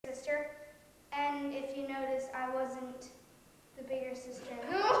the bigger sister.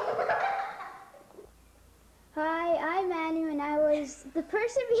 Hi, I'm Manu, and I was the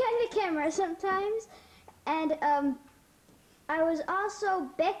person behind the camera sometimes. And I was also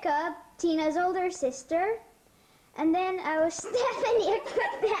Becca, Tina's older sister. And then I was Stephanie after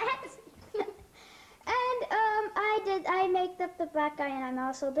that. And I made up the black guy, and I'm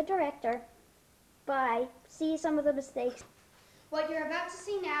also the director. Bye. See some of the mistakes. What you're about to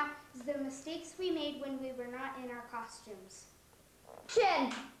see now is the mistakes we made when we were not in our costumes.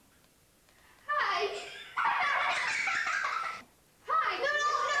 Action! Hi! Hi! No,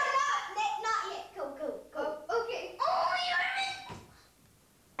 not yet. Go. Okay. Oh, you're in.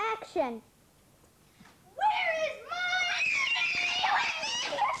 Action! Where is my...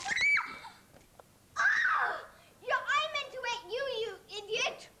 Oh! Yeah, I meant to wait you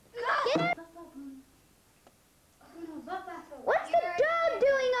idiot. Get out. What's the dog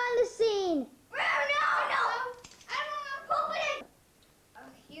doing on the scene? No. I don't know.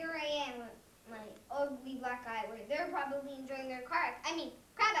 Here I am with my ugly black eye, where they're probably enjoying their crab act.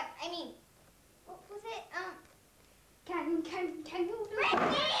 What was it? Can you do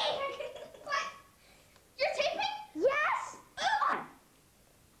Brittany! What? You're taping? Yes!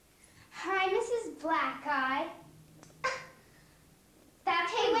 Hi, Mrs. Black Eye.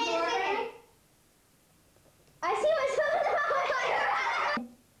 That's Hey, wait a Jordan. second. I see myself.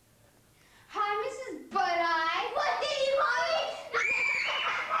 Hi, Mrs. Butt Eye. What did you call me?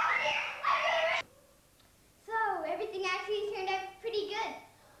 So, everything actually turned out pretty good.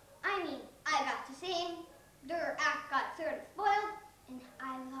 I got to sing, their act got sort of spoiled, and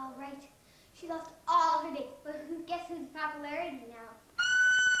I was all right. She lost all her dates, but guess who's popularity now?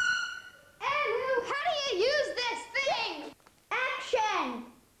 Anu, how do you use this thing? Action!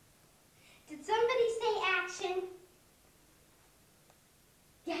 Did somebody say action?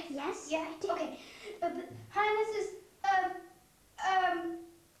 Yes? Yeah, I did. Okay. Hi, Mrs.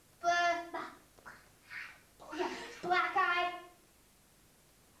 Black Eye.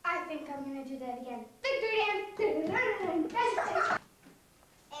 I think I'm gonna do that again. Victory dance.